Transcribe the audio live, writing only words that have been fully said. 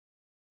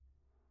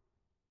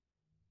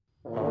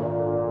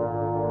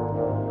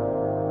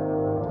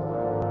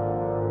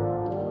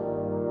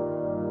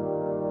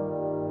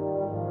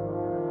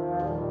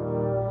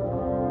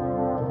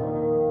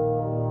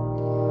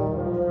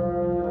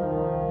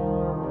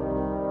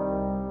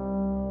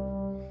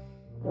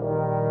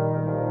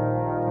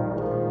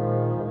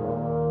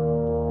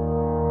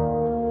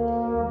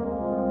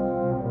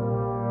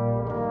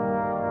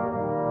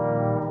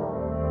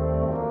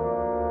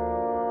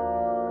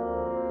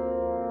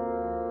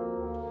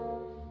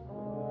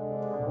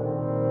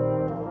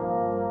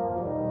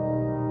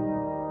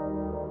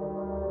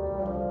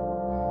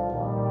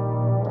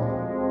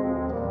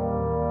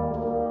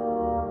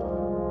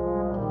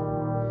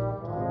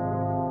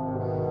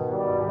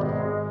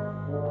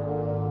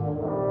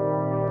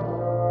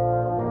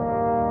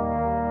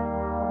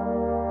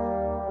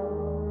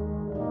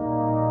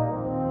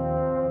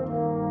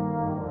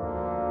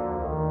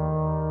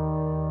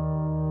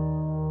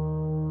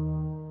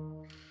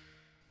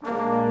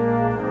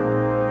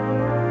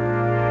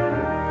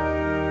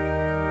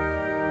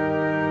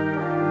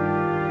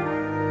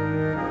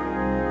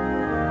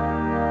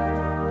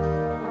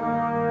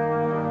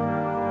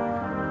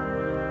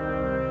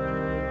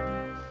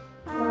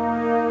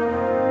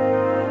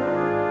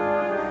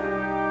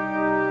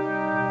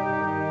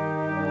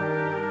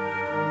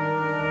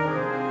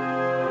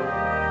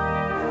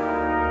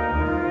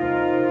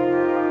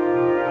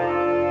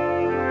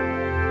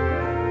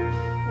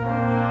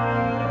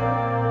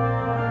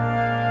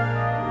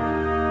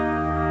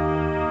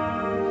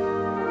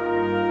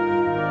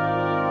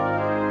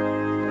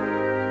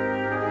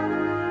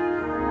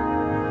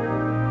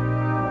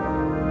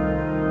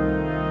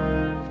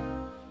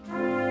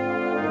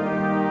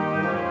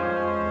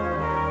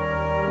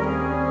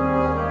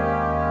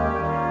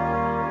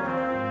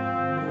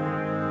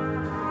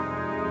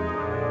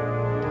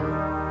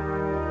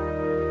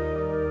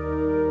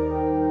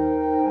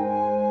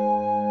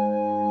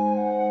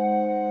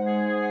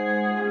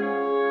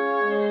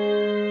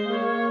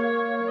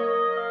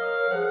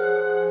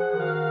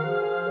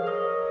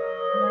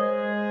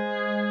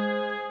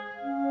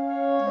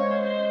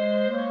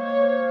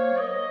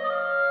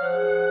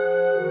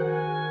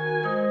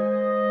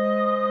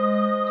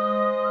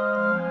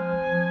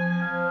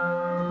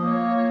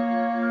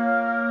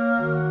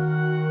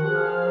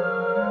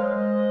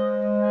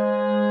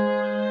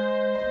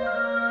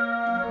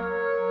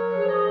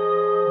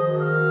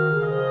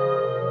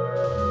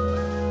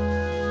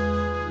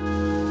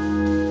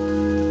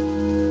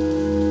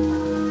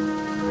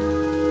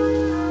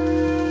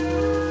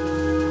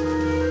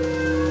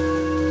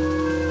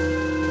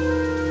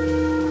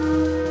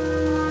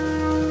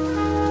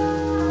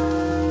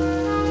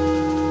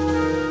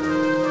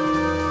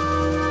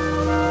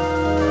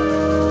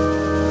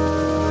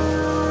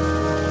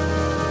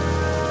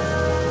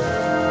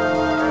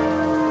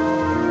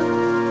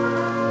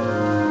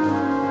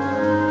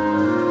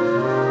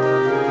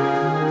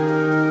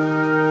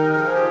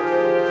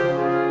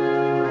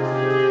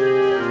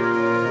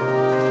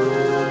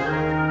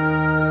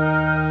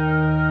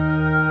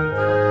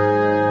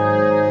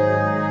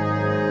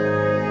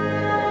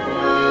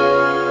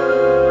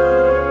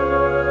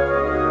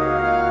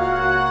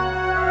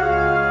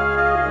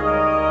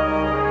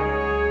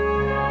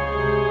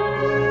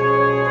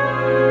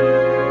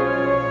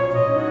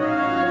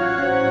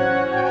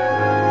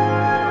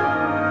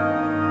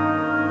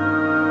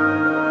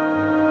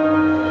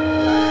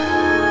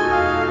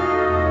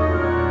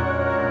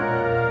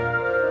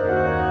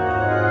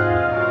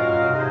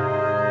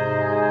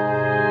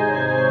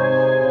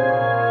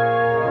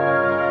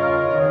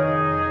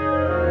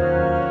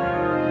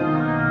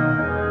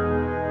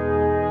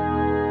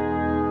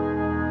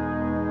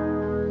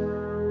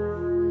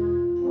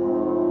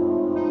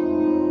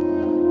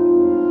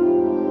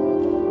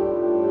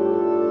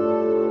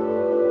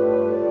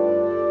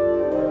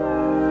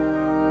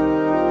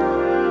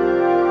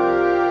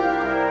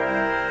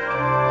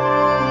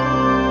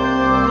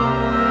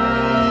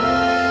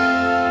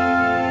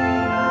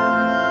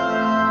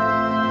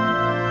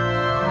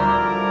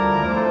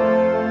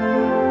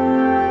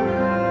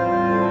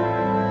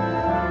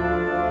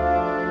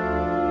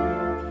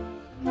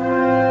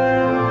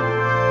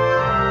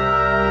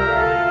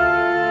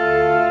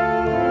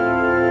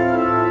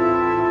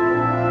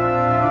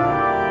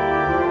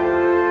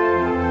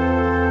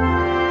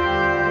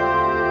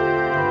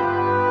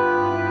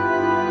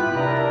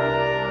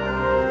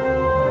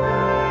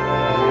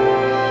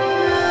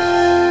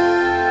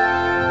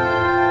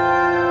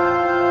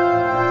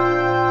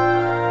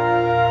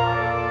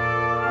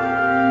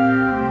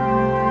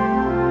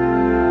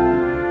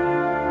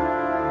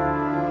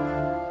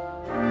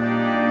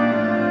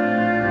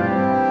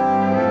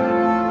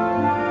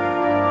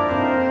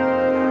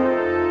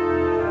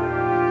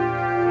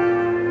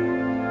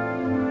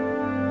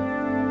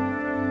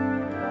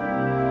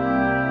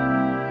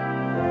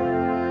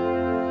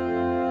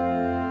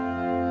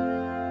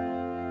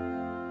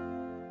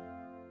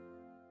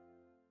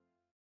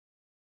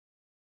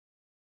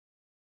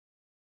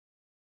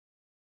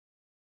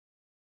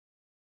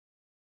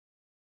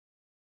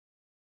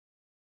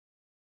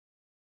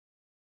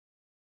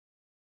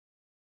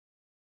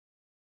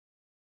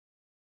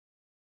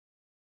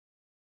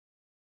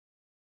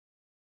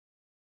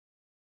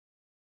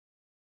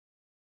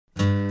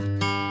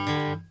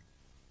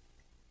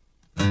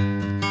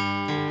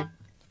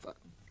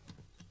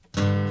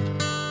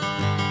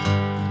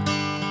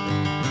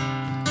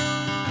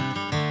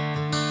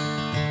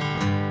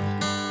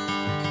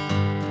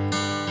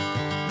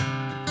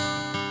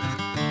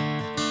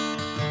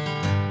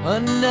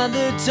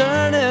Another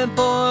turning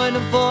point,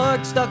 a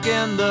fork stuck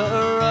in the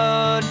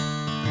road.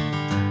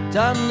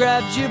 Time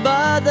grabs you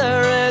by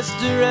the wrist,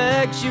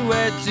 directs you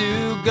where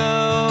to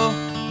go.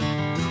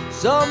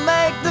 So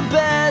make the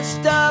best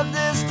of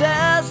this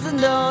test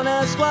and don't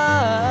ask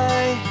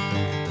why.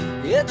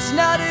 It's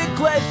not a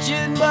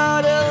question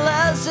but a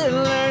lesson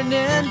learned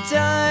in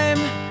time.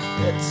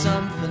 It's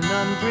something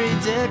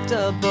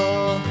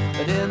unpredictable,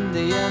 but in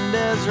the end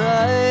is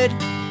right.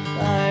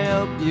 I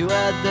hope you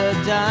had the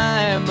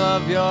time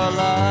of your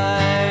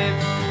life.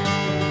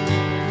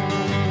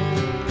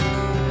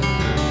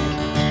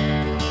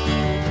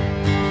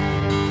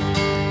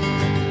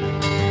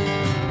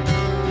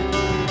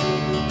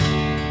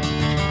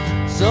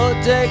 So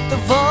take the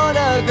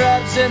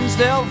photographs and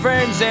still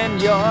frames in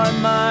your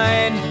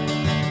mind,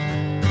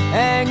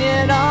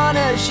 hanging on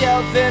a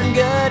shelf in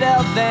good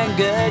health and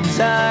good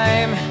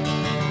time.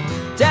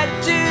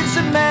 Tattoos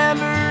of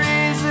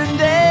memories and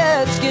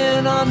dead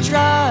skin on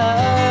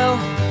trial.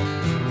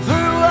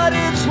 For what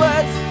it's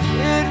worth,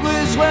 it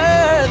was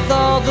worth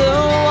all the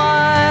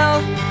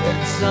while.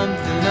 It's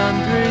something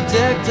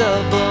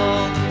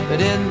unpredictable, but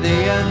in the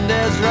end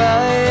is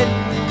right.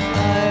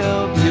 I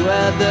hope you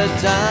had the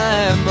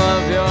time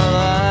of your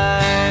life.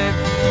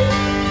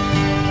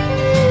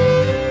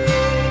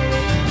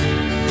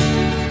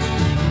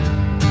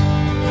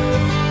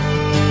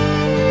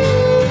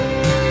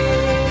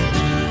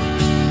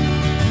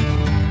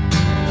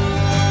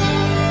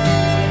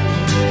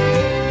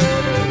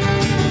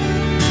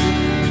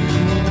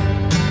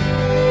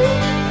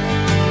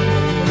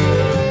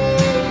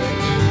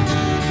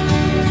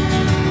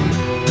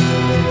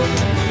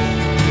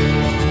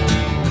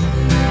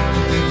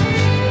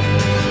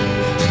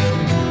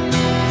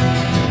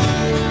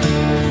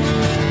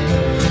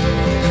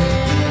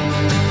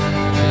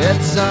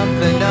 It's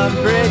something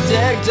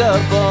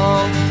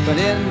unpredictable, but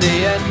in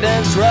the end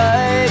it's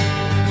right.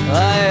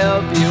 I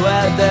hope you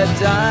had the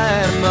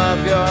time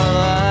of your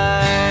life.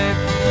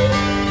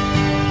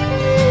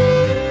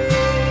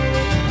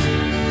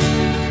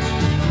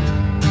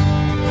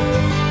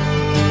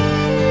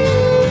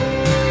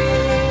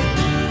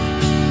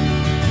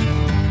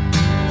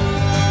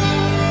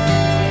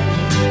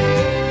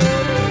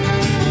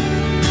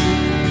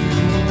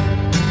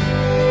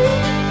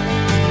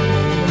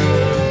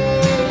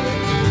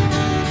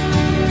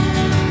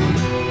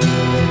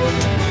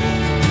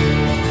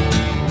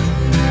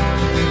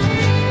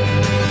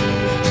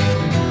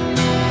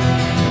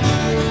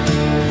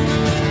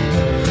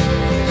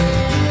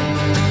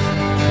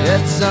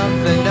 It's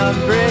something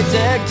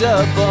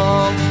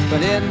unpredictable,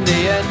 but in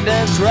the end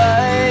it's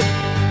right.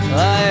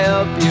 I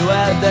hope you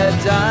had the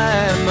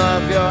time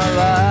of your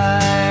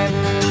life.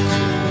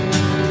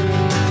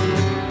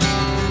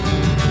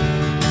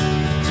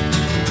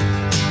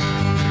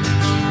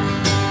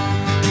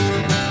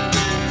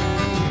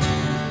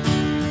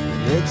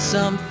 It's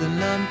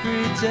something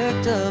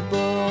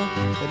unpredictable,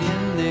 but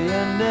in the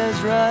end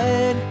is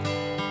right.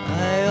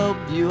 I hope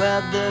you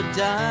had the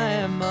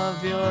time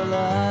of your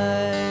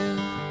life.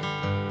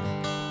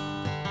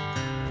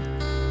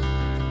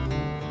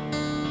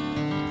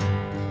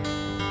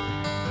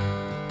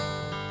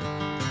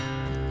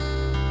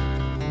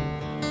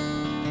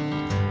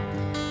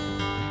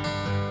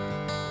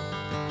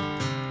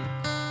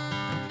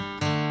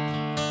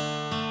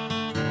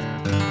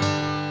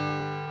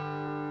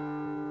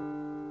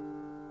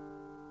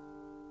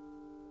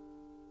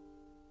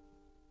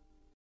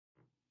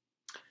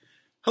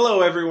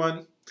 Hello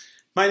everyone,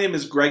 my name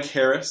is Greg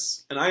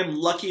Harris, and I am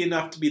lucky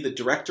enough to be the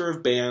Director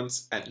of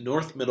Bands at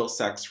North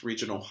Middlesex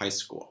Regional High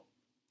School.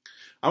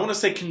 I want to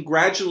say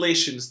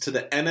congratulations to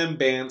the NM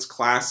Bands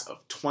class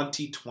of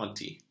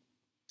 2020.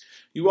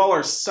 You all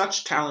are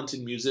such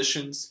talented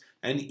musicians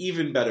and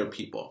even better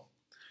people.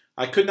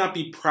 I could not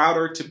be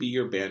prouder to be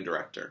your band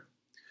director.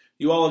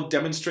 You all have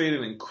demonstrated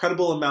an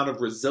incredible amount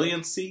of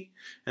resiliency,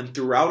 and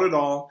throughout it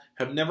all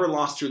have never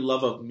lost your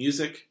love of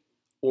music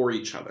or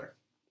each other.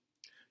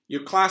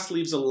 Your class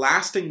leaves a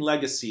lasting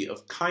legacy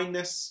of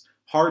kindness,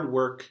 hard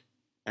work,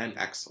 and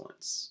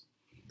excellence.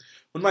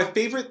 One of my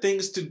favorite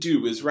things to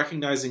do is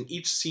recognizing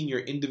each senior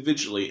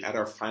individually at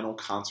our final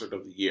concert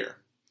of the year.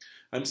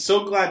 I'm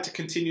so glad to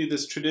continue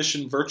this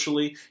tradition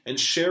virtually and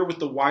share with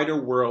the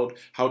wider world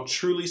how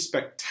truly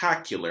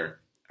spectacular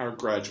our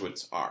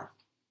graduates are.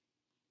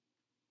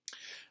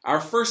 Our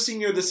first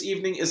senior this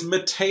evening is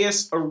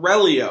Mateus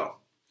Aurelio.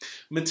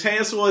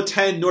 Mateus will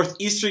attend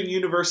Northeastern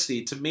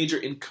University to major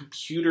in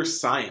computer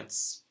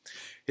science.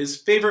 His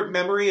favorite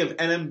memory of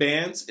NM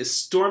Bands is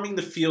storming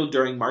the field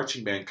during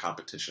marching band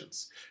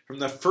competitions. From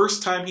the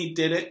first time he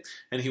did it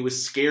and he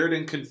was scared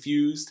and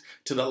confused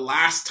to the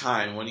last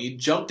time when he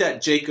jumped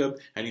at Jacob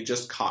and he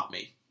just caught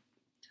me.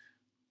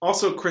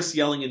 Also Chris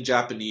yelling in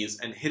Japanese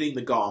and hitting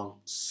the gong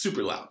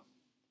super loud.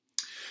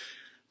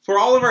 For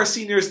all of our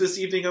seniors this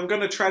evening, I'm going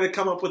to try to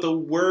come up with a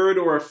word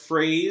or a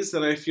phrase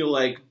that I feel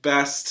like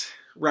best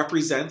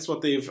represents what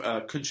they've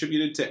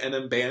contributed to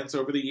NM Bands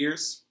over the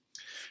years.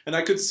 And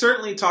I could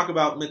certainly talk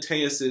about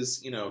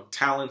Mateus's,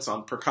 talents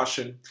on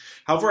percussion.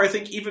 However, I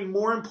think even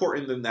more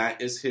important than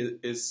that is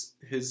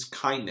his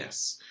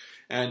kindness.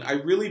 And I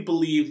really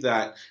believe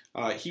that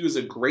he was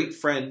a great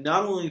friend,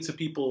 not only to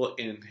people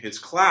in his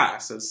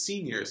class as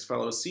seniors,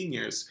 fellow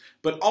seniors,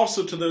 but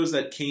also to those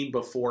that came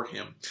before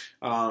him.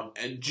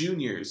 And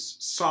juniors,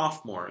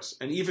 sophomores,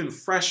 and even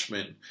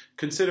freshmen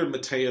consider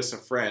Mateus a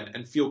friend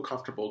and feel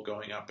comfortable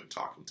going up and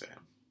talking to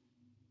him.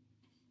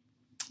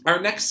 Our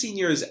next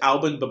senior is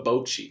Albin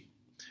Babocci.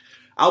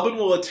 Albin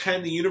will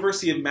attend the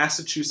University of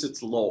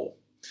Massachusetts Lowell,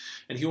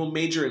 and he will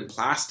major in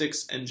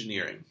plastics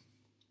engineering.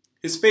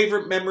 His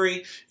favorite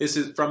memory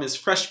is from his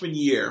freshman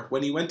year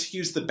when he went to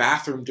use the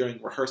bathroom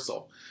during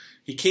rehearsal.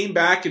 He came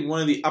back and one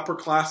of the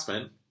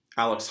upperclassmen,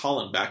 Alex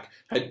Hollenbeck,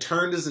 had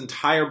turned his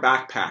entire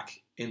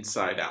backpack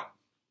inside out.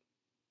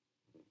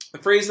 The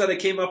phrase that I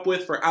came up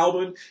with for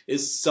Albin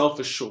is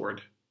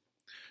self-assured.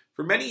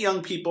 For many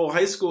young people,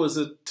 high school is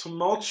a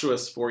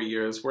tumultuous 4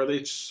 years where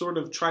they sort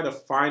of try to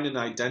find an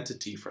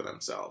identity for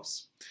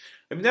themselves.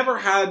 I've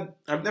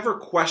never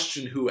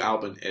questioned who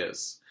Albin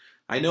is.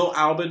 I know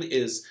Albin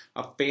is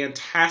a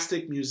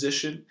fantastic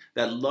musician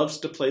that loves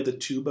to play the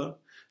tuba,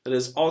 that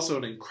is also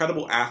an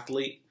incredible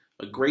athlete,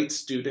 a great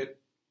student,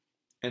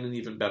 and an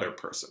even better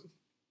person.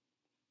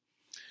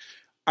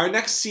 Our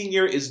next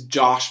senior is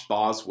Josh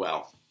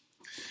Boswell.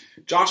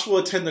 Josh will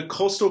attend the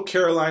Coastal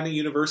Carolina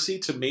University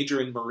to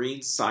major in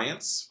marine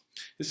science.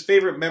 His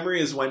favorite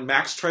memory is when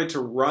Max tried to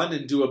run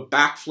and do a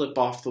backflip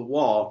off the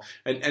wall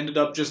and ended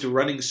up just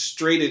running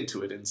straight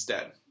into it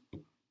instead.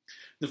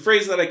 The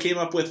phrase that I came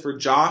up with for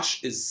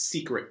Josh is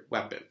secret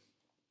weapon.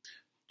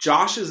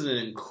 Josh is an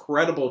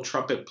incredible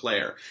trumpet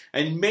player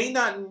and may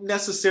not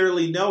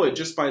necessarily know it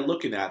just by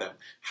looking at him.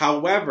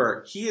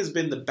 However, he has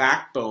been the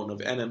backbone of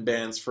NM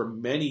bands for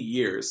many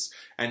years,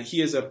 and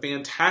he is a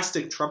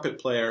fantastic trumpet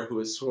player who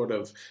has sort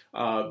of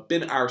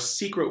been our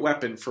secret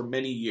weapon for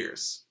many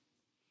years.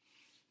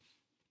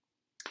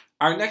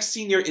 Our next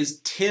senior is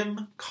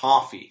Tim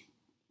Coffey.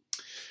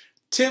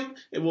 Tim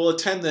will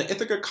attend the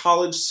Ithaca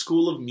College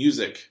School of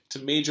Music to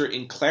major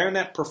in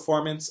clarinet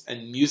performance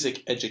and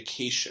music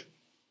education.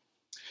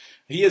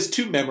 He has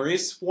two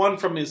memories, one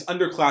from his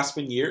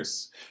underclassmen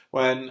years,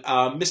 when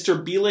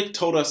Mr. Bielik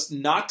told us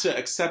not to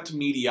accept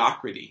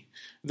mediocrity,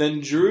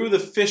 then drew the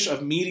fish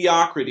of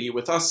mediocrity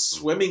with us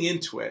swimming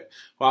into it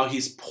while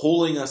he's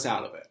pulling us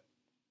out of it.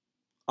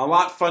 A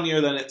lot funnier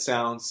than it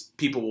sounds,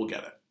 people will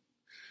get it.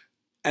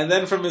 And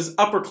then from his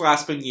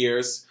upperclassmen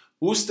years,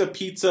 Worcester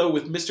Pizza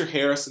with Mr.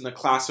 Harris in the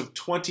class of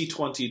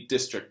 2020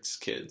 districts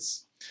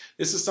kids.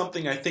 This is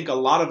something I think a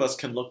lot of us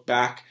can look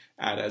back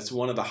at as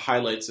one of the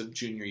highlights of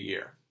junior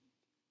year.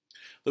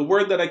 The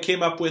word that I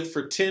came up with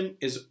for Tim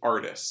is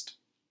artist.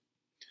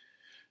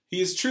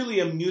 He is truly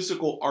a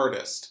musical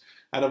artist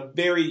at a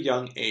very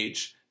young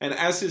age, and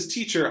as his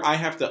teacher, I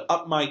have to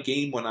up my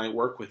game when I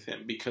work with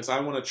him because I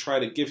want to try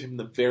to give him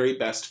the very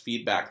best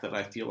feedback that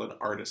I feel an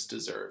artist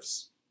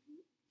deserves.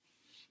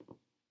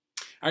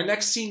 Our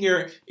next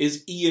senior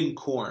is Ian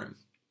Korn.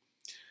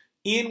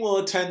 Ian will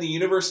attend the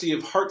University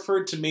of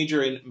Hartford to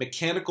major in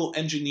mechanical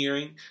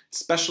engineering,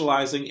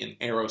 specializing in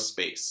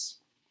aerospace.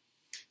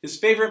 His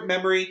favorite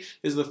memory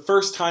is the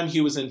first time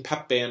he was in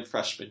pep band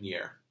freshman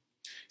year.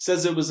 He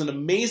says it was an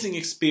amazing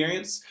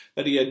experience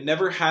that he had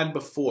never had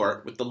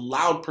before with the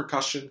loud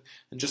percussion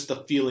and just the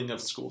feeling of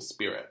school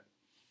spirit.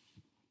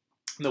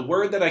 And the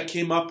word that I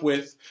came up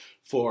with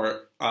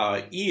for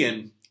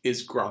Ian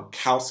is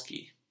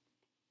Gronkowski.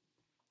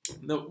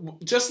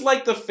 Just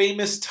like the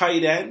famous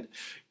tight end,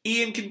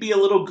 Ian can be a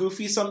little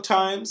goofy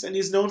sometimes, and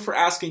he's known for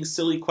asking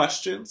silly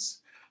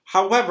questions.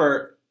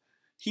 However,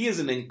 he is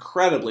an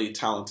incredibly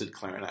talented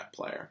clarinet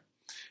player,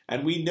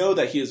 and we know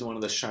that he is one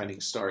of the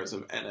shining stars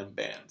of NM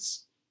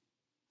bands.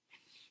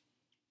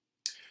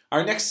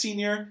 Our next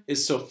senior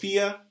is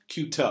Sophia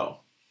Couteau.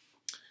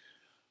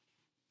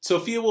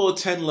 Sophia will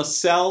attend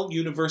LaSalle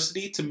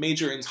University to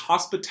major in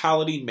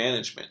hospitality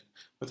management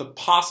with a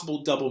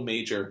possible double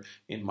major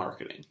in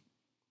marketing.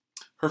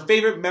 Her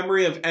favorite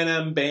memory of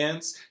NM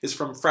bands is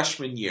from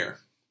freshman year.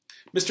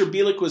 Mr.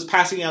 Bielik was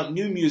passing out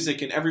new music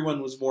and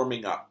everyone was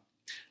warming up.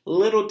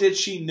 Little did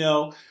she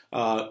know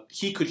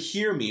he could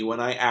hear me when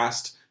I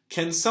asked,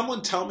 "Can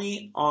someone tell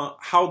me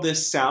how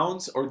this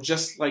sounds or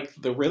just like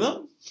the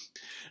rhythm?"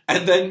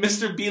 And then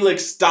Mr. Bielik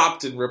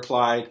stopped and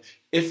replied,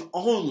 "If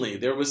only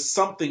there was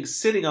something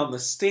sitting on the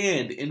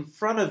stand in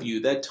front of you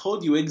that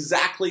told you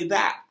exactly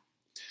that."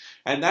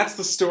 And that's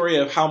the story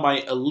of how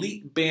my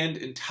elite band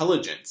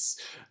intelligence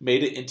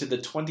made it into the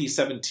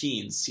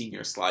 2017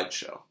 senior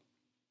slideshow.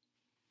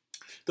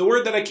 The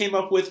word that I came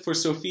up with for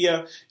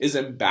Sophia is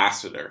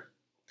ambassador.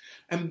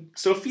 And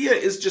Sophia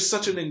is just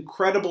such an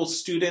incredible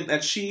student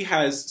that she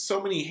has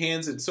so many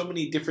hands in so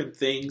many different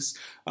things,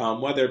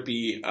 whether it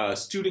be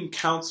student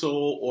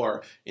council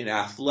or in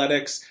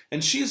athletics.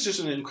 And she is just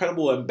an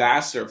incredible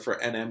ambassador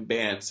for NM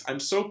bands. I'm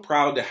so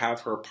proud to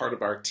have her part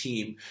of our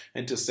team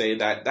and to say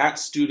that that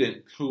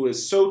student who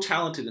is so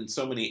talented in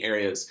so many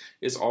areas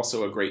is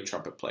also a great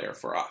trumpet player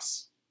for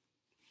us.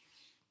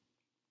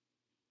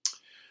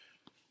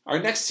 Our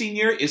next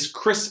senior is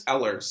Chris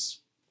Ellers.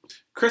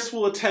 Chris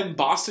will attend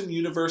Boston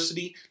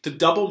University to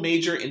double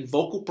major in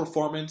vocal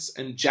performance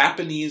and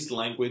Japanese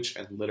language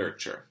and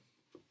literature.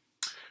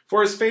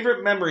 For his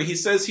favorite memory, he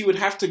says he would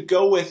have to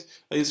go with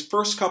his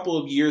first couple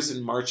of years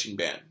in marching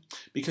band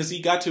because he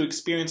got to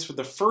experience for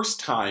the first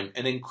time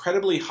an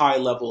incredibly high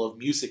level of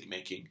music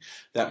making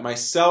that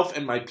myself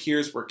and my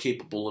peers were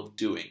capable of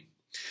doing.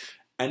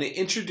 And it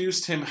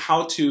introduced him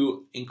how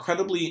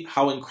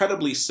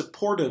incredibly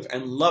supportive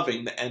and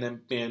loving the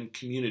NM band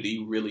community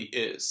really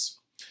is.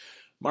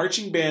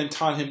 Marching band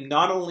taught him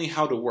not only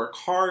how to work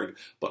hard,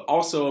 but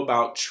also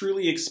about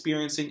truly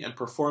experiencing and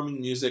performing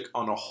music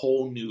on a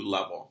whole new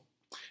level.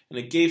 And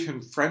it gave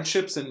him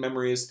friendships and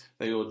memories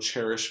that he will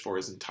cherish for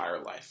his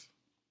entire life.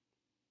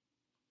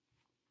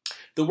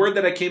 The word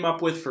that I came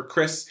up with for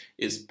Chris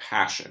is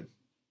passion.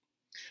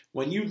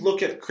 When you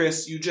look at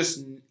Chris,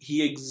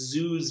 he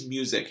exudes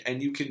music,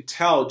 and you can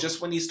tell just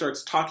when he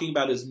starts talking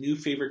about his new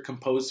favorite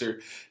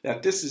composer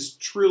that this is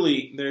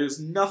truly,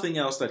 there's nothing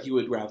else that he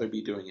would rather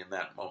be doing in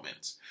that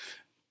moment.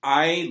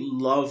 I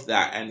love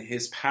that, and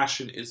his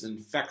passion is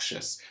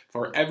infectious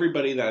for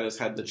everybody that has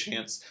had the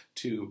chance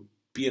to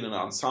be in an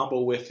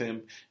ensemble with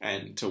him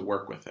and to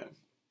work with him.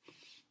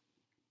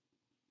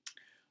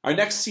 Our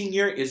next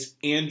senior is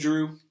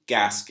Andrew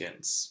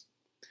Gaskins.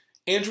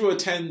 Andrew will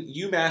attend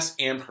UMass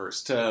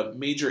Amherst to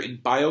major in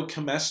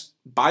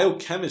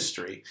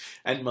biochemistry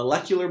and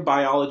molecular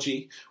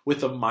biology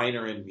with a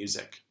minor in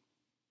music.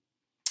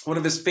 One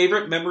of his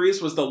favorite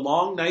memories was the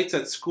long nights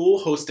at school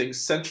hosting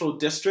Central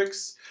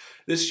Districts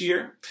this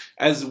year,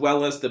 as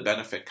well as the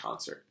benefit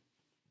concert.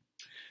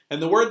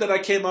 And the word that I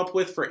came up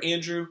with for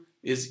Andrew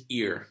is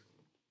ear.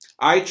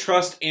 I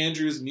trust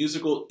Andrew's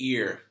musical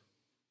ear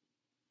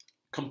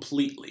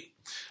completely.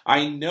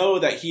 I know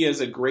that he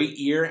has a great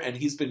ear and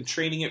he's been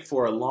training it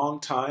for a long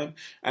time,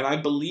 and I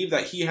believe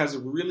that he has a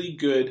really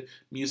good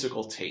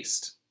musical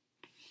taste.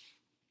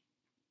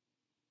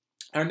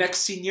 Our next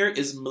senior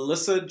is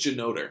Melissa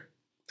Genoder.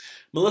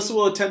 Melissa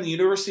will attend the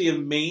University of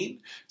Maine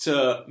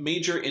to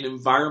major in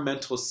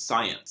environmental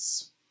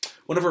science.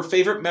 One of her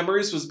favorite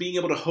memories was being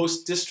able to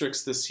host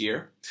districts this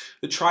year.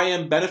 The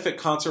Tri-M benefit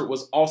concert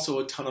was also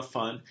a ton of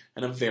fun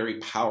and a very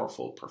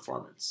powerful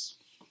performance.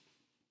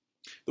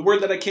 The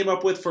word that I came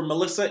up with for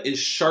Melissa is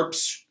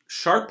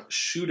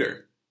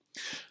sharpshooter.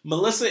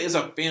 Melissa is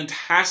a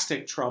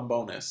fantastic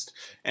trombonist,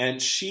 and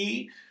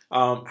she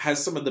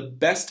has some of the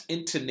best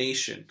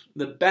intonation,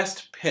 the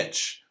best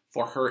pitch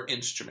for her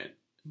instrument.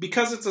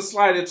 Because it's a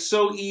slide, it's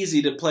so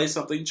easy to play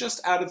something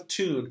just out of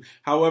tune.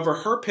 However,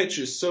 her pitch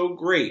is so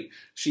great,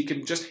 she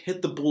can just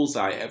hit the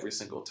bullseye every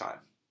single time.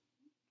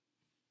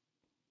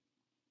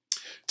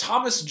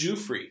 Thomas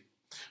Jufrey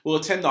will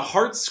attend the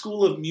Hart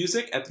School of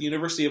Music at the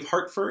University of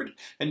Hartford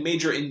and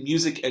major in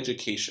music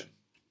education.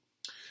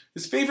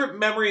 His favorite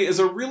memory is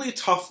a really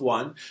tough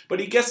one,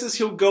 but he guesses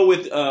he'll go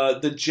with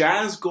the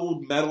Jazz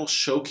Gold Medal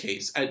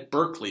Showcase at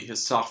Berkeley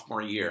his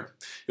sophomore year.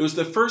 It was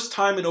the first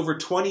time in over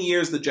 20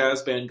 years the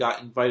jazz band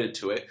got invited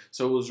to it,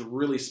 so it was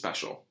really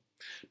special.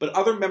 But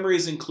other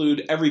memories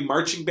include every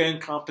marching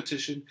band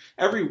competition,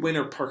 every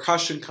winter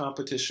percussion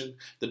competition,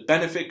 the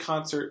benefit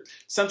concert,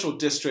 Central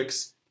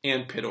Districts,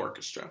 and pit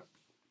orchestra.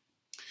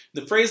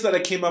 The phrase that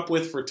I came up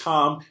with for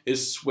Tom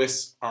is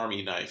Swiss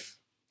Army knife.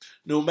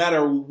 No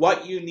matter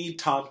what you need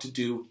Tom to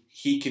do,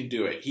 he can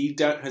do it. He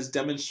has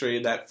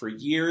demonstrated that for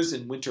years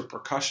in winter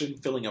percussion,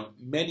 filling up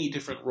many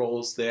different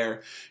roles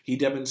there. He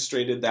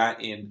demonstrated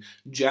that in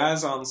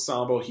jazz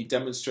ensemble. He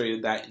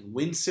demonstrated that in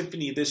Wind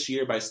Symphony this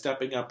year by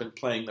stepping up and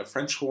playing the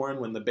French horn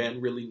when the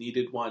band really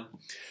needed one.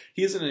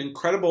 He is an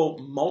incredible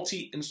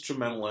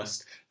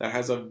multi-instrumentalist that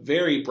has a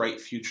very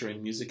bright future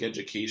in music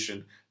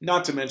education,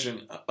 not to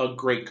mention a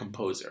great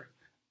composer.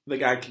 The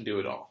guy can do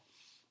it all.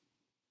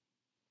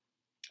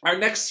 Our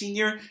next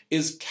senior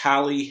is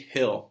Callie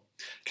Hill.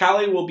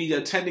 Callie will be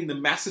attending the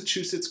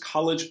Massachusetts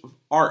College of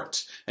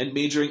Art and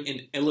majoring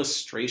in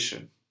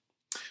illustration.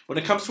 When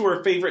it comes to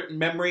her favorite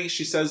memory,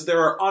 she says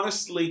there are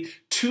honestly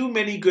too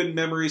many good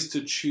memories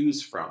to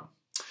choose from.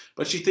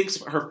 But she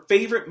thinks her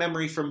favorite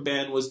memory from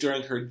band was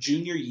during her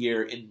junior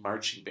year in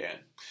marching band.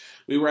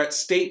 We were at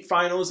state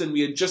finals and we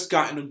had just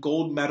gotten a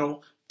gold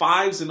medal,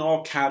 5s in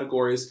all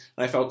categories,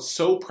 and I felt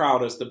so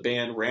proud as the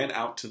band ran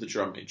out to the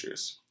drum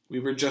majors. We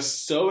were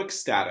just so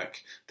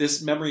ecstatic.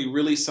 This memory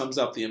really sums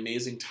up the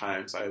amazing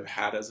times I have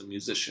had as a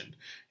musician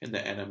in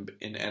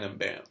NM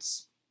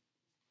bands.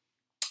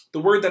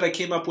 The word that I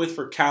came up with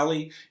for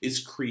Callie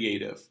is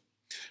creative.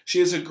 She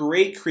has a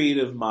great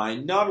creative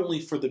mind, not only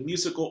for the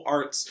musical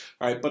arts,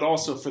 right, but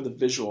also for the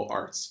visual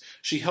arts.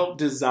 She helped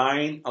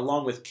design,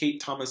 along with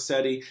Kate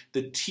Tomasetti,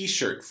 the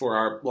t-shirt for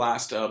our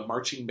last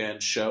marching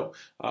band show,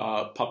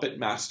 Puppet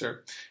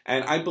Master.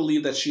 And I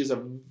believe that she has a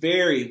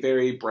very,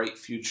 very bright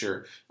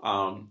future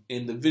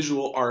in the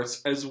visual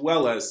arts as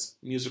well as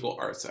musical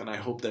arts. And I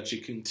hope that she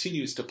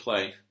continues to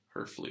play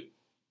her flute.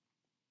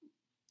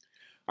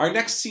 Our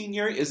next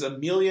senior is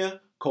Amelia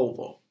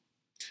Colville.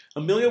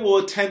 Amelia will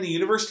attend the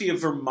University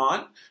of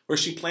Vermont, where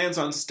she plans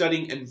on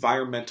studying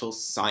environmental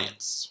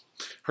science.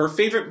 Her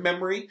favorite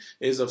memory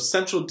is of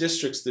Central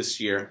Districts this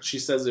year. She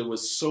says it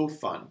was so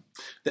fun.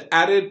 The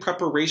added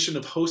preparation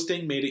of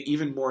hosting made it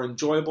even more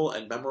enjoyable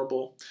and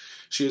memorable.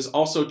 She has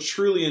also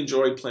truly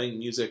enjoyed playing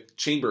music,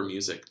 chamber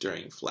music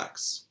during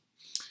Flex.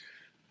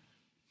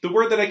 The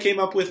word that I came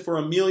up with for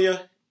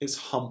Amelia is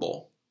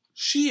humble.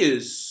 She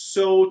is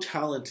so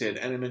talented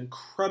and an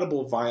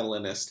incredible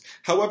violinist.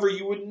 However,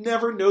 you would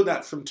never know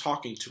that from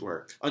talking to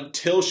her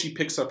until she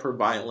picks up her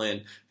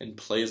violin and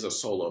plays a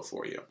solo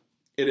for you.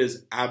 It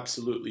is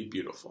absolutely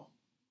beautiful.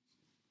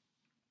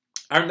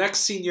 Our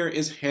next senior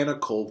is Hannah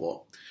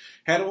Colville.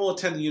 Hannah will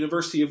attend the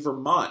University of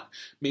Vermont,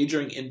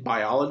 majoring in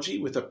biology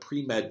with a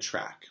pre-med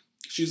track.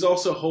 She's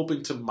also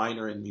hoping to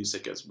minor in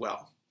music as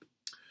well.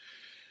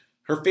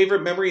 Her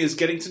favorite memory is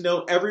getting to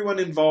know everyone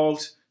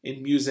involved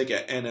in music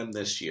at NM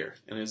this year,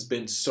 and it's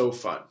been so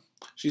fun.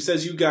 She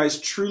says, "You guys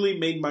truly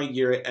made my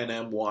year at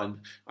NM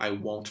one I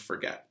won't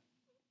forget."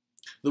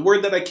 The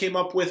word that I came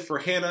up with for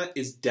Hannah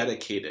is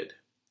dedicated.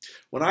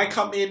 When I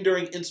come in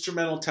during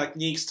instrumental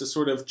techniques to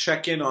sort of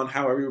check in on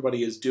how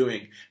everybody is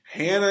doing,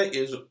 Hannah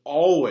is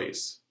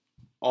always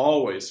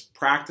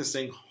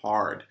practicing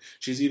hard.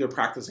 She's either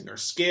practicing her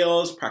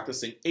scales,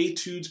 practicing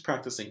etudes,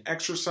 practicing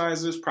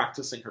exercises,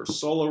 practicing her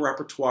solo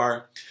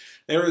repertoire.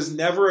 There is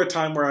never a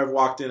time where I've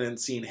walked in and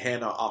seen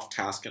Hannah off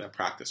task in a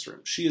practice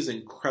room. She is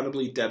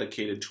incredibly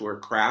dedicated to her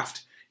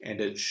craft, and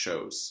it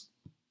shows.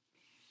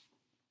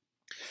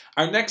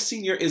 Our next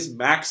senior is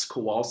Max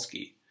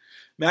Kowalski.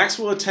 Max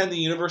will attend the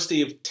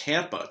University of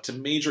Tampa to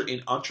major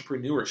in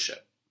entrepreneurship.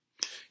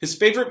 His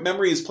favorite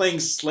memory is playing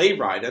Sleigh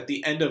Ride at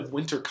the end of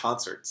winter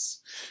concerts.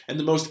 And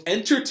the most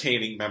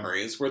entertaining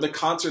memories were the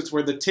concerts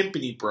where the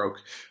timpani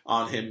broke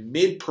on him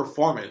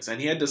mid-performance and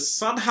he had to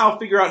somehow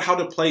figure out how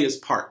to play his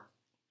part.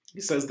 He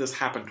says this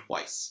happened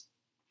twice.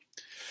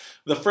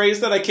 The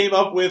phrase that I came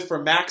up with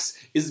for Max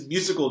is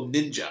musical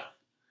ninja.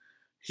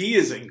 He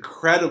is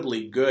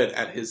incredibly good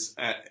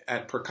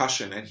at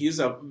percussion, and he's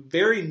a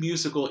very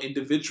musical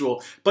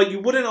individual, but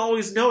you wouldn't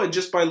always know it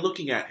just by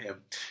looking at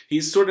him.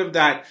 He's sort of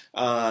that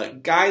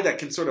guy that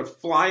can sort of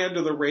fly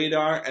under the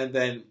radar, and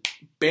then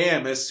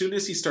bam, as soon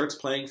as he starts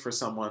playing for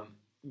someone,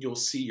 you'll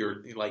see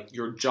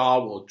your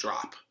jaw will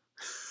drop.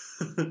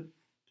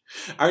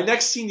 Our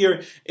next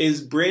senior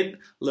is Bryn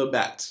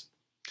Lebet.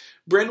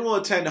 Bryn will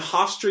attend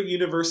Hofstra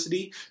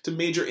University to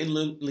major in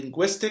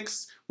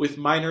linguistics with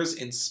minors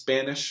in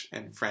Spanish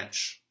and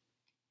French.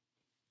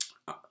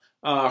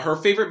 Her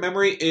favorite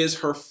memory is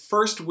her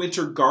first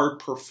Winter Guard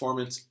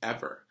performance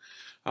ever.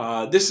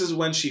 This is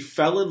when she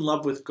fell in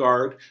love with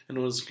Guard, and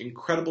it was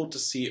incredible to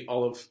see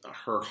all of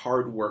her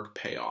hard work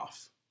pay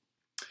off.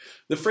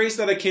 The phrase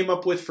that I came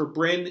up with for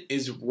Bryn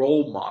is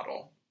role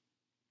model.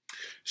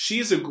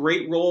 She's a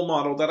great role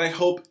model that I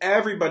hope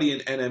everybody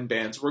in NM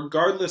bands,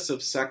 regardless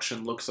of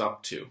section, looks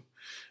up to.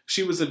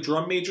 She was a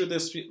drum major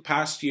this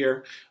past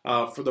year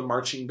for the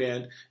marching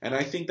band, and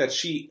I think that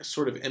she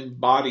sort of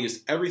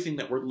embodies everything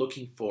that we're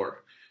looking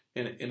for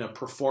in a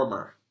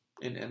performer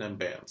in NM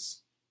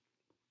bands.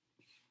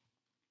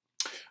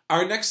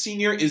 Our next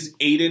senior is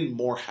Aiden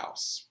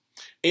Morehouse.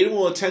 Aiden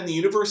will attend the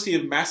University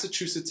of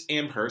Massachusetts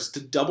Amherst to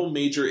double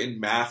major in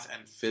math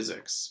and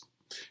physics.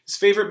 His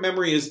favorite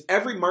memory is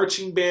every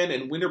marching band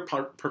and winter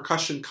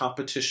percussion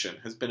competition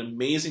has been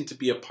amazing to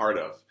be a part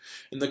of,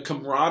 and the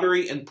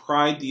camaraderie and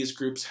pride these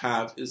groups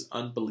have is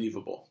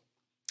unbelievable.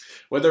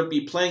 Whether it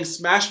be playing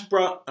Smash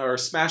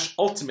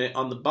Ultimate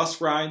on the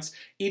bus rides,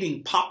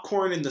 eating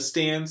popcorn in the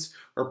stands,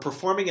 or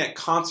performing at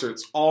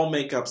concerts all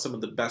make up some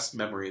of the best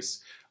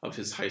memories of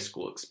his high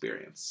school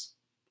experience.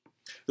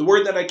 The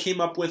word that I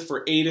came up with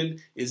for Aiden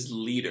is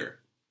leader.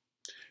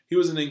 He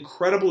was an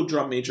incredible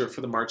drum major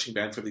for the marching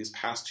band for these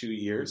past 2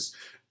 years,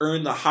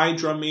 earned the High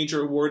Drum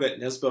Major Award at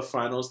NSBA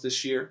Finals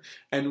this year,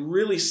 and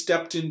really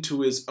stepped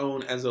into his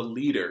own as a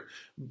leader,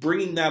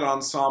 bringing that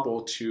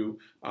ensemble to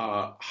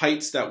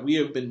heights that we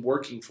have been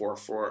working for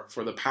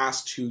the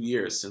past 2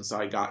 years since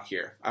I got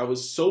here. I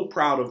was so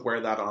proud of where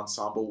that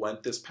ensemble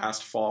went this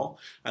past fall,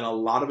 and a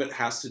lot of it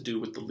has to do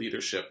with the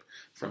leadership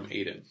from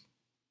Aiden.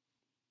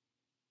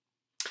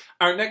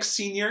 Our next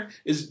senior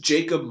is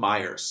Jacob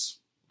Myers.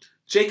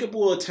 Jacob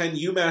will attend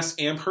UMass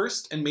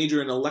Amherst and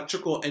major in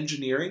electrical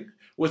engineering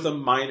with a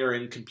minor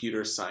in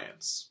computer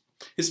science.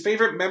 His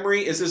favorite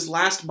memory is his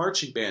last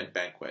marching band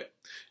banquet.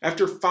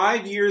 After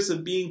 5 years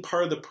of being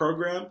part of the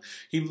program,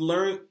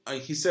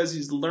 he says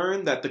he's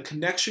learned that the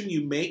connection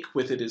you make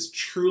with it is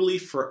truly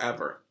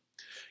forever.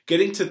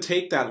 Getting to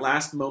take that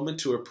last moment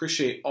to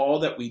appreciate all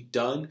that we've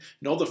done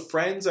and all the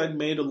friends I'd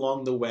made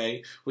along the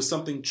way was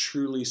something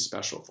truly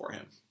special for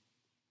him.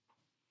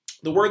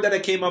 The word that I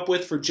came up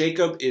with for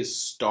Jacob is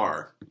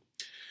star.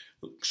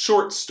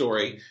 Short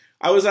story.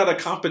 I was at a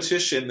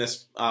competition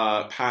this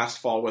past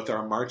fall with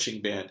our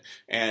marching band,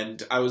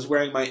 and I was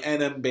wearing my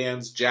NM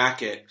band's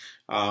jacket,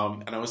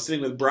 and I was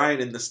sitting with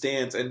Brian in the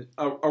stands, and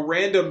a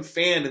random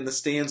fan in the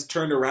stands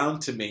turned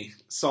around to me,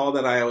 saw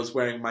that I was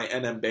wearing my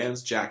NM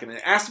band's jacket,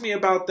 and asked me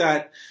about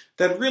that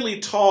really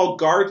tall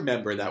Guard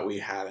member that we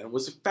had, and it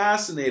was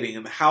fascinating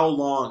and how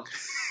long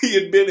he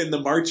had been in the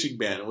marching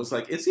band and was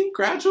like, is he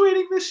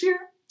graduating this year?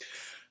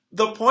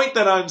 The point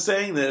that I'm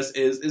saying this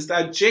is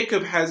that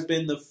Jacob has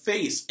been the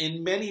face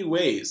in many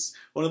ways,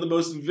 one of the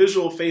most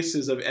visual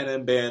faces of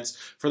NM bands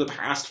for the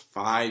past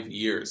 5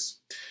 years.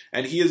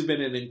 And he has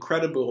been an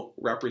incredible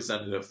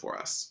representative for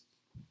us.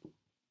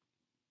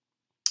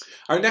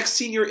 Our next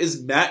senior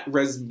is Matt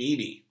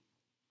Resmini.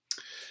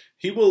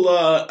 He will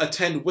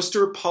attend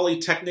Worcester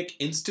Polytechnic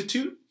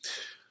Institute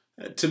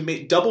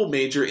to double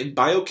major in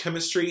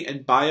biochemistry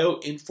and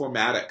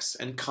bioinformatics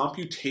and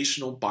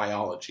computational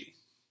biology.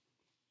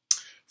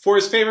 For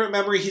his favorite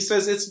memory, he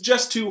says it's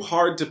just too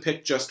hard to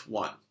pick just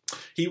one.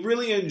 He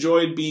really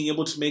enjoyed being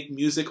able to make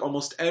music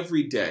almost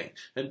every day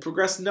and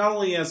progress not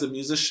only as a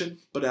musician,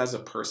 but as a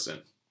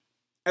person.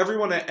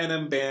 Everyone at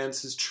NM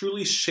Bands has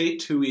truly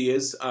shaped who he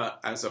is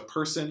as a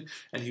person,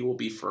 and he will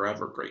be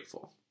forever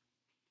grateful.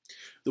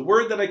 The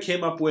word that I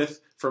came up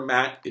with for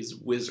Matt is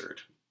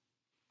wizard.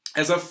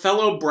 As a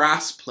fellow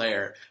brass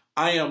player,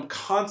 I am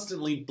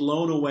constantly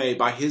blown away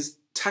by his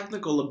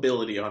technical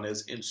ability on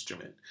his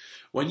instrument.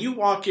 When you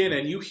walk in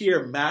and you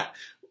hear Matt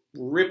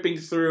ripping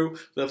through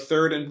the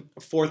third and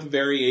fourth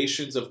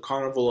variations of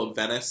Carnival of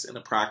Venice in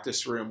a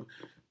practice room,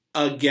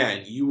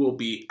 again, you will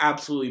be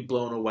absolutely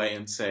blown away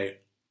and say,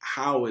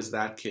 how is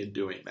that kid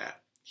doing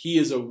that? He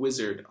is a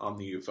wizard on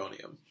the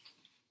euphonium.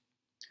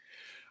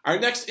 Our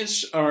next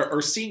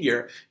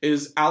senior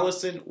is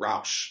Allison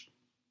Rausch.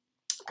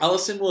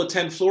 Allison will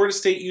attend Florida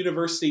State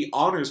University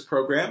Honors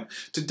Program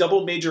to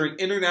double major in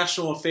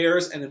International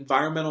Affairs and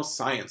Environmental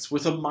Science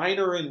with a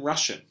minor in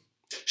Russian.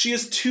 She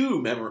has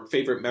two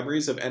favorite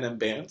memories of NM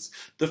Bands.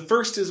 The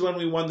first is when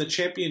we won the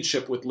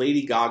championship with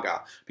Lady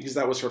Gaga, because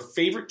that was her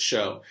favorite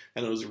show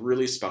and it was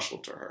really special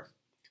to her.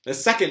 The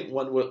second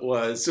one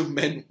was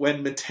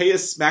when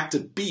Mateus smacked a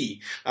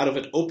bee out of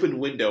an open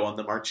window on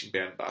the marching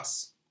band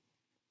bus.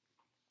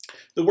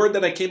 The word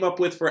that I came up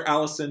with for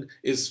Allison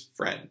is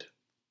friend.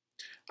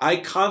 I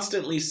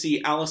constantly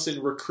see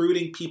Allison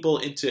recruiting people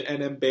into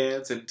NM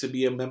Bands and to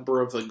be a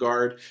member of the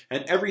Guard,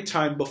 and every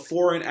time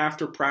before and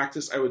after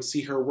practice I would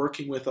see her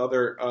working with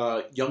other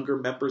younger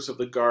members of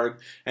the Guard,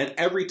 and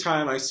every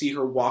time I see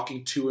her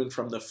walking to and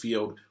from the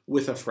field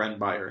with a friend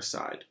by her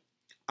side.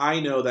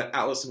 I know that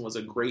Allison was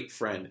a great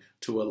friend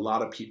to a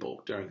lot of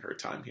people during her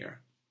time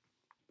here.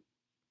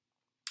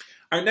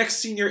 Our next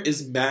senior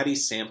is Maddie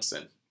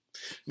Sampson.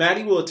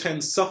 Maddie will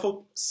attend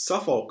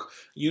Suffolk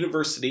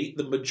University,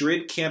 the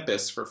Madrid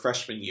campus for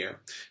freshman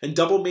year, and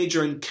double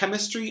major in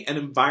chemistry and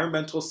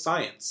environmental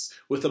science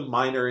with a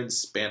minor in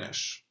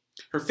Spanish.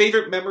 Her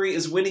favorite memory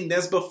is winning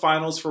NESBA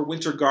finals for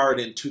Winter Guard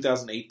in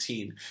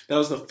 2018. That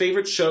was the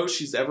favorite show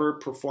she's ever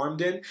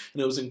performed in,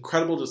 and it was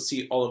incredible to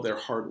see all of their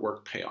hard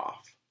work pay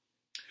off.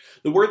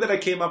 The word that I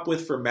came up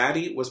with for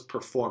Maddie was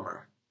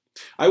performer.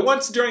 I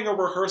once, during a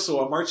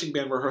marching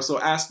band rehearsal,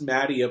 asked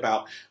Maddie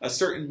about a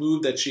certain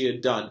move that she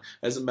had done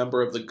as a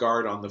member of the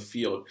Guard on the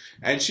field.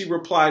 And she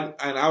replied,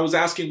 and I was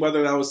asking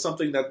whether that was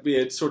something that we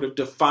had sort of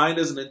defined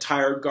as an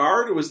entire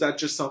Guard, or was that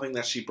just something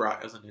that she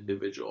brought as an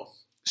individual?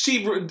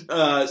 She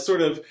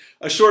sort of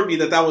assured me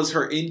that that was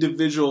her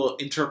individual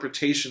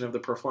interpretation of the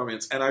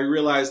performance, and I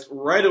realized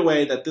right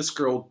away that this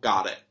girl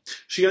got it.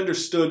 She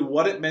understood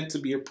what it meant to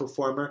be a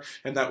performer,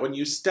 and that when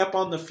you step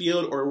on the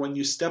field or when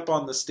you step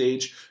on the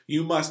stage,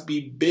 you must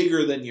be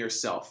bigger than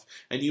yourself,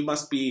 and you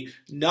must be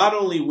not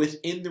only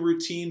within the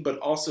routine, but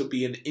also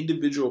be an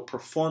individual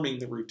performing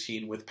the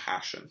routine with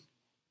passion.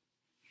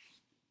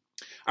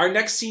 Our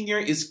next senior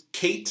is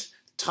Kate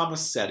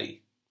Tomasetti.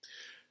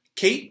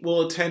 Kate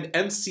will attend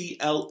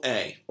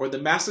MCLA, or the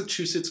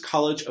Massachusetts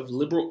College of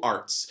Liberal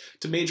Arts,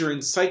 to major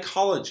in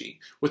psychology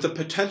with a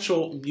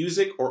potential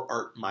music or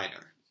art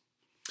minor.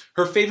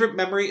 Her favorite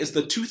memory is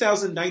the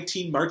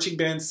 2019 marching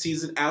band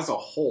season as a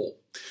whole.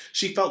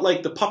 She felt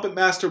like the Puppet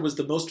Master was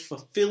the most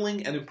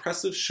fulfilling and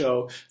impressive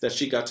show that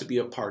she got to be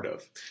a part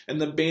of,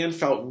 and the band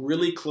felt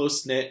really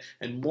close-knit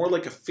and more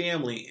like a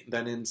family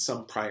than in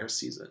some prior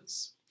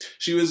seasons.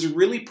 She was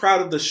really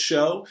proud of the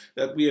show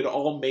that we had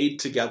all made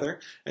together,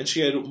 and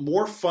she had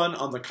more fun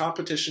on the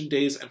competition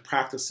days and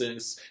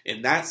practices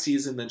in that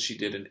season than she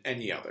did in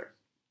any other.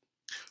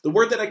 The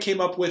word that I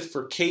came up with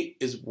for Kate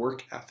is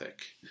work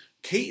ethic.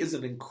 Kate is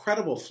an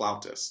incredible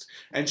flautist,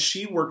 and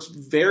she works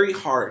very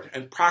hard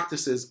and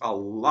practices a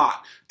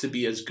lot to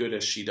be as good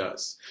as she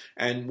does.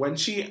 And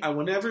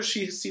whenever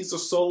she sees a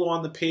solo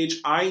on the page,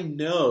 I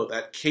know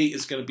that Kate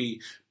is going to be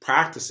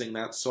practicing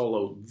that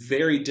solo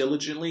very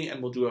diligently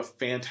and will do a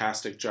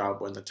fantastic job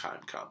when the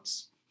time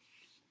comes.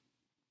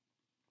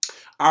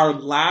 Our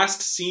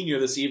last senior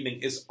this evening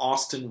is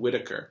Austin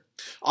Whitaker.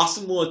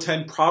 Austin will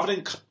attend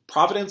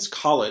Providence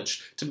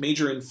College to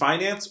major in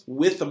finance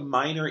with a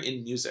minor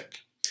in music.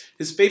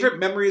 His favorite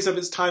memories of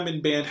his time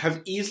in band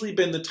have easily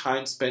been the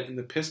time spent in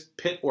the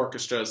pit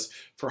orchestras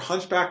for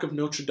Hunchback of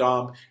Notre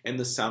Dame and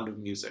The Sound of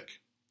Music.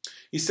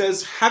 He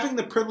says, having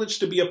the privilege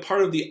to be a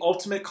part of the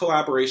ultimate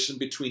collaboration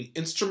between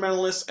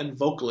instrumentalists and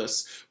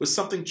vocalists was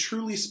something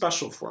truly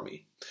special for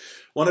me.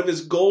 One of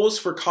his goals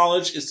for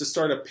college is to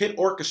start a pit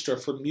orchestra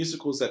for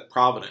musicals at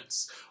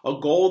Providence, a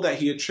goal that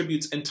he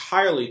attributes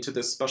entirely to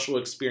this special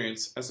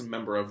experience as a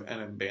member of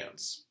NM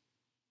Bands.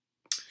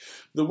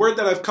 The word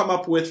that I've come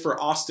up with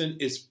for Austin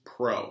is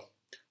pro.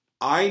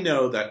 I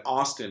know that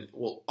Austin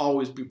will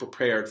always be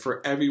prepared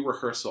for every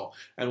rehearsal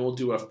and will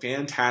do a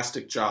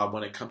fantastic job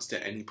when it comes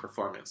to any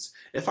performance.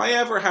 If I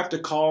ever have to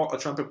call a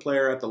trumpet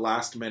player at the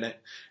last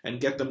minute and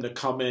get them to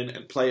come in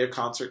and play a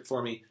concert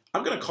for me,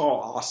 I'm going to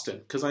call Austin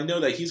because I know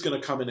that he's going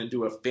to come in and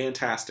do a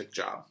fantastic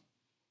job.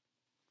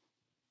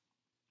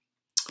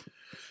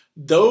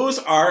 Those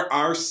are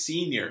our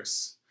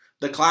seniors,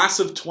 the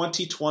class of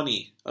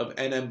 2020 of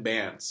NM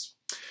Bands.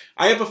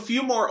 I have a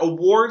few more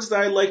awards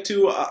that I'd like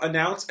to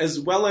announce, as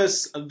well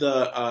as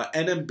the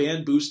NM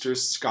Band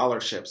Boosters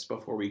scholarships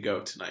before we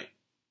go tonight.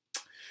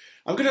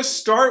 I'm going to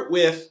start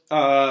with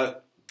our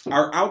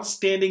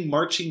Outstanding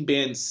Marching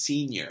Band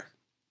Senior.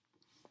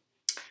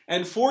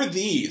 And for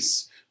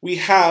these, we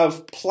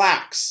have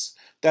plaques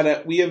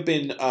that we have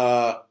been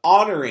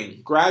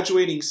honoring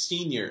graduating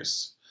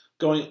seniors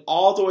going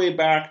all the way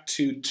back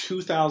to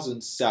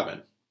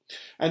 2007.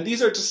 And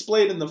these are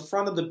displayed in the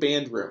front of the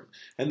band room.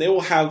 And they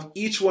will have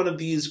each one of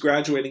these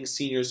graduating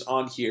seniors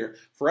on here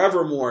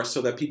forevermore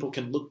so that people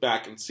can look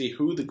back and see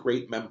who the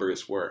great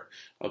members were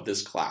of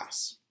this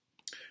class.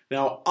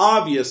 Now,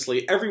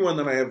 obviously, everyone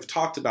that I have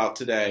talked about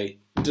today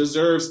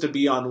deserves to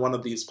be on one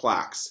of these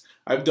plaques.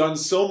 I've done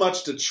so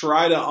much to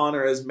try to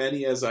honor as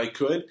many as I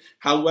could.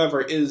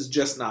 However, it is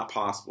just not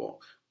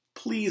possible.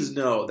 Please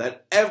know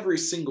that every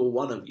single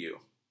one of you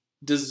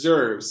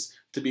deserves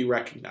to be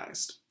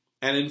recognized.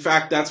 And in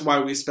fact, that's why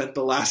we spent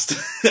the last,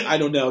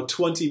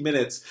 20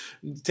 minutes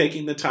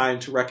taking the time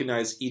to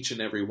recognize each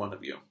and every one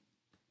of you.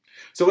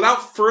 So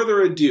without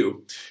further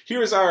ado,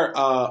 here's our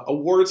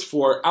awards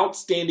for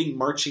Outstanding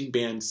Marching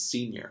Band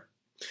Senior.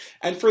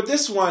 And for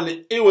this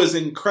one, it was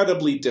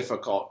incredibly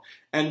difficult.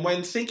 And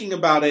when thinking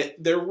about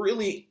it, there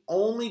really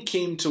only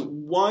came to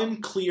one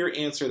clear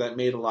answer that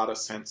made a lot of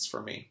sense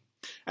for me.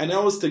 And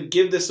that was to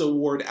give this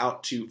award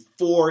out to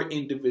 4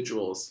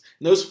 individuals.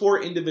 And those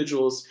 4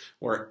 individuals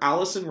were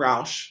Allison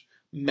Rausch,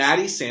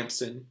 Maddie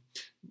Sampson,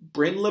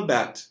 Bryn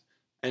Labette,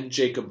 and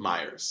Jacob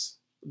Myers.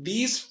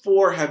 These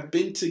 4 have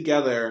been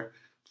together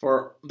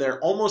for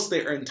almost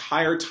their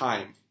entire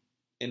time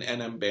in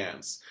NM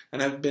Bands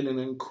and have been an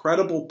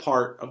incredible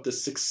part of the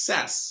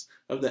success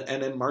of the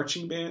NM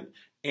Marching Band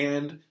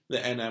and the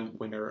NM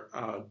Winter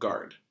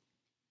Guard.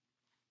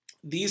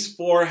 These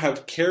 4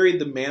 have carried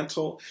the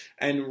mantle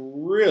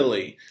and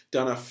really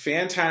done a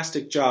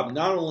fantastic job,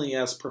 not only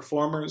as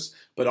performers,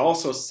 but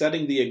also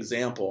setting the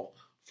example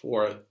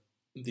for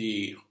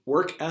the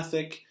work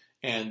ethic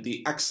and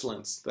the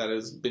excellence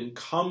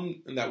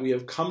that we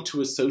have come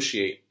to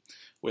associate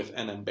with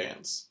NM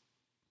Bands.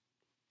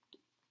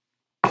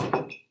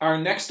 Our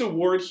next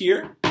award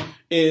here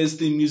is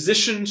the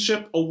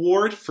Musicianship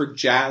Award for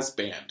Jazz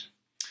Band.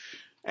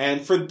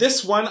 And for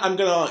this one, I'm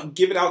going to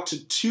give it out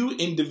to 2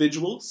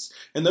 individuals.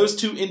 And those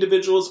 2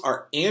 individuals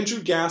are Andrew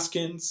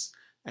Gaskins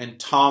and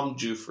Tom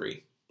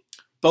Jufrey.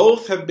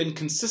 Both have been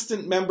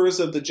consistent members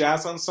of the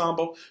jazz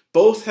ensemble.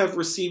 Both have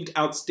received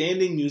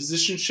outstanding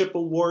musicianship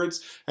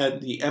awards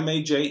at the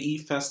MAJE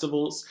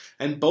festivals.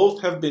 And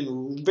both have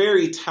been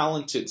very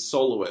talented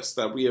soloists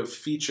that we have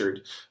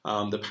featured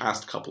the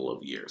past couple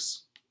of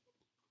years.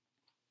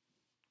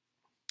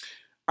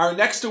 Our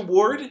next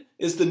award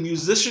is the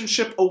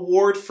Musicianship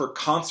Award for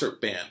Concert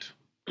Band.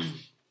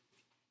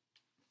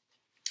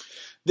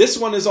 This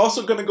one is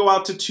also going to go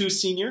out to 2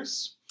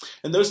 seniors,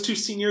 and those 2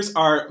 seniors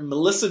are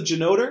Melissa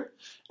Genoder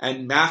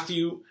and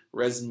Matthew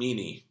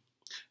Resmini.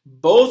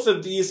 Both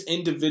of these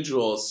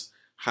individuals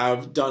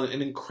have done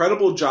an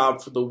incredible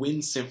job for the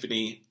Wind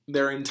Symphony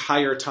their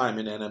entire time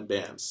in NM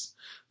Bands.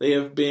 They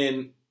have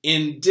been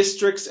in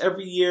districts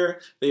every year.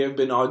 They have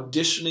been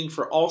auditioning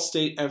for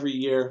All-State every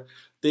year.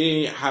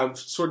 They have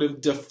sort of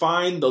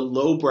defined the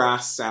low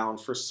brass sound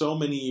for so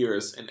many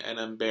years in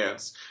NM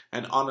Bands,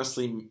 and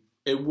honestly,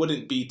 it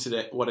wouldn't be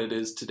today what it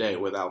is today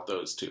without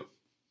those 2.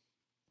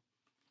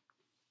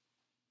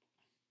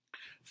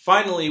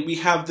 Finally, we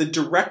have the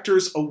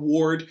Director's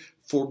Award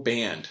for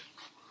Band.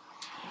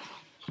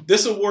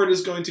 This award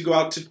is going to go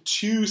out to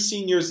 2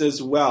 seniors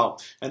as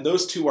well, and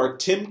those 2 are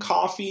Tim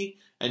Coffey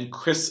and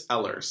Chris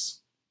Ellers.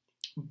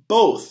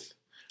 Both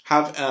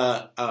have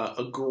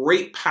a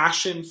great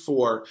passion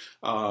for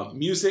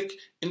music,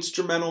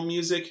 instrumental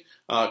music,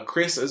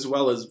 Chris as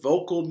well as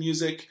vocal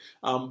music.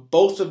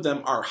 Both of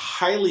them are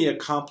highly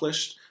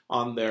accomplished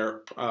on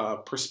their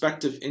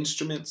respective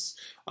instruments,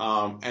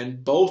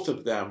 and both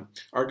of them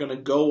are going to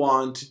go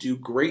on to do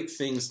great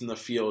things in the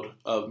field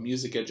of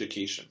music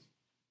education.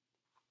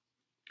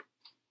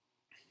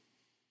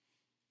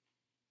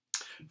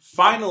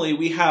 Finally,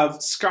 we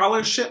have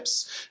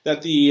scholarships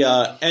that the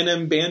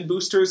NM Band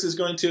Boosters is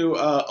going to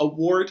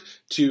award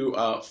to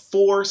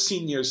 4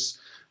 seniors.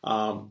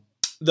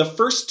 The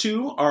first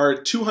 2 are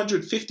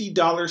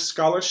 $250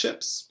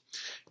 scholarships,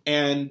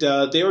 and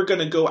they are going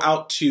to go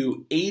out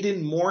to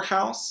Aiden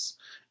Morehouse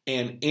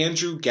and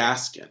Andrew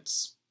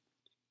Gaskins.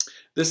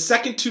 The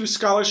second two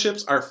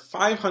scholarships are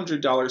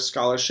 $500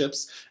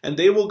 scholarships, and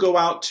they will go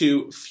out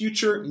to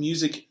future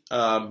music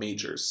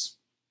majors.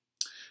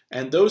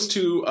 And those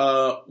two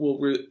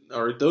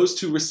those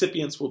two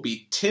recipients will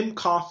be Tim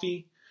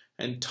Coffey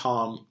and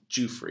Tom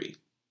Jufrey.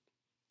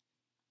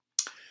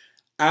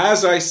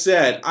 As I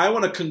said, I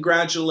want to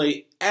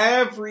congratulate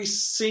every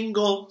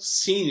single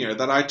senior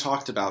that I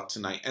talked about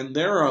tonight, and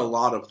there are a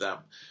lot of them.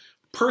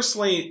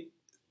 Personally,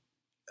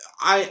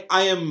 I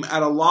am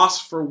at a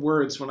loss for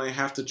words when I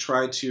have to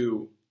try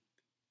to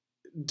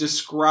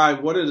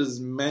describe what it is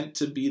meant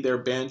to be their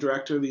band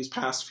director these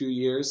past few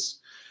years.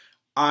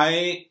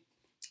 I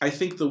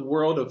think the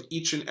world of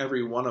each and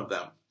every one of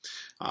them.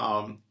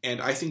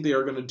 And I think they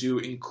are going to do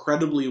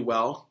incredibly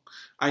well.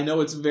 I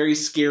know it's very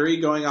scary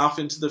going off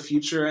into the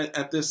future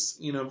at this,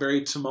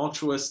 very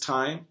tumultuous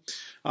time.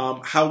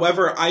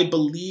 However, I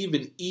believe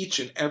in each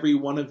and every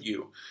one of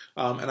you.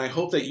 And I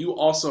hope that you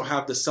also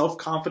have the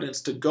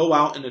self-confidence to go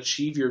out and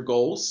achieve your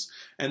goals,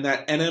 and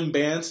that NM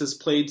Bands has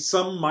played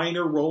some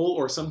minor role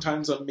or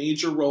sometimes a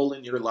major role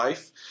in your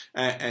life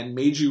and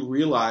made you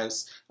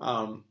realize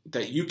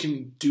that you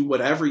can do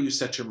whatever you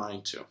set your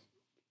mind to.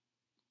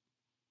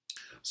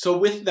 So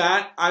with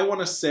that, I want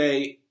to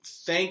say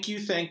thank you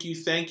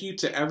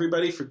to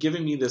everybody for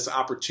giving me this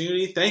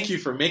opportunity. Thank you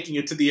for making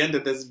it to the end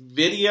of this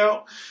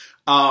video.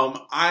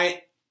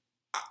 I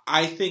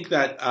think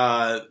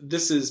that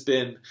this has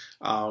been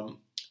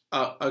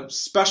a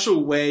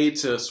special way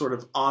to sort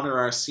of honor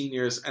our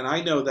seniors, and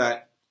I know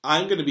that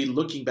I'm going to be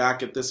looking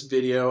back at this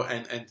video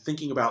and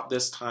thinking about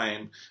this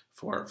time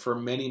for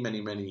many,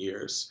 many, many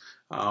years.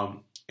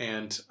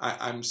 And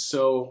I'm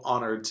so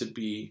honored to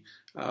be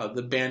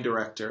the band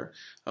director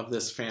of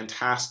this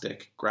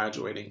fantastic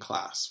graduating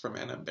class from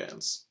NM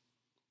Bands.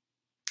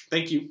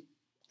 Thank you,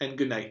 and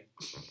good night.